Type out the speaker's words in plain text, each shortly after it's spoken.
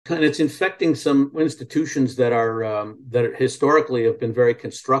and it's infecting some institutions that historically have been very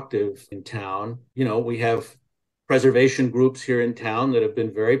constructive in town. We have preservation groups here in town that have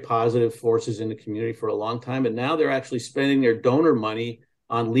been very positive forces in the community for a long time, and now they're actually spending their donor money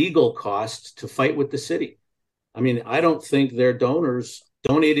on legal costs to fight with the city. I mean, I don't think their donors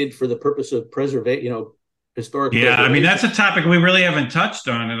donated for the purpose of historic Yeah, I mean, that's preservation. a topic we really haven't touched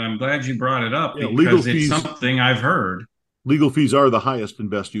on, and I'm glad you brought it up Yeah, legal because it's fees. something I've heard. Legal fees are the highest and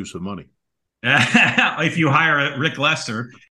best use of money. If you hire Rick Lesser,